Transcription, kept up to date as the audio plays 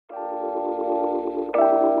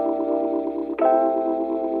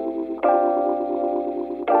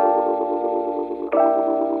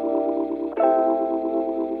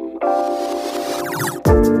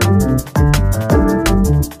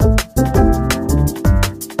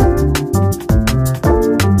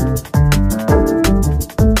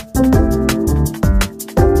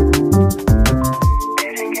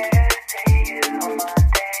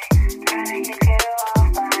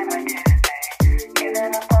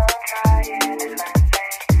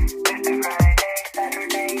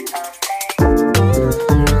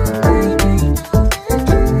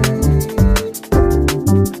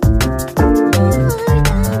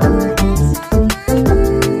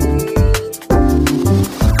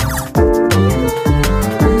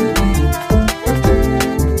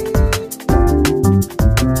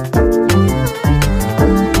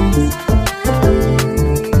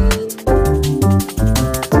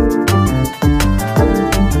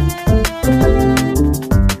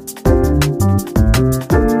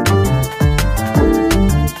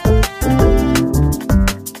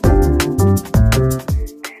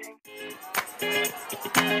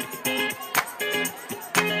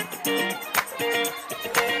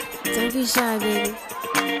Don't be shy, baby.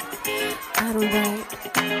 I don't bite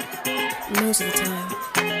most of the time.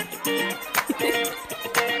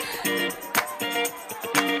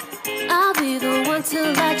 I'll be the one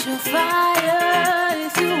to light your fire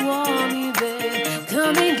if you want me, babe.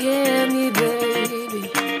 Come and get me,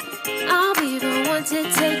 baby. I'll be the one to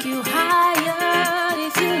take you higher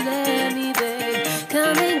if you let me, babe.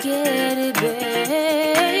 Come and get it,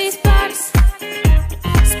 babe. Sparks,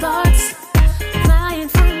 sparks, flying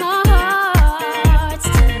from our hearts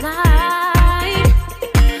tonight.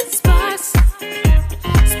 Sparks,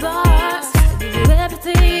 sparks, I'll give you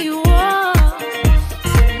everything you want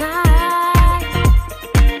tonight.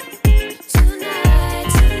 Tonight,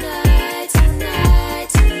 tonight, tonight,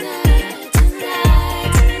 tonight,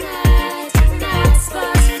 tonight, tonight, tonight.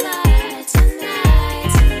 Sparks fly tonight,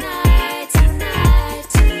 tonight, tonight,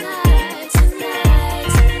 tonight, tonight,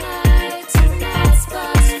 tonight, tonight.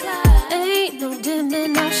 Sparks fly. Ain't no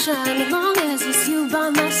dimming or shine as long as it's you by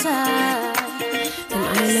my side. And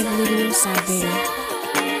I ain't never leaving your side, baby.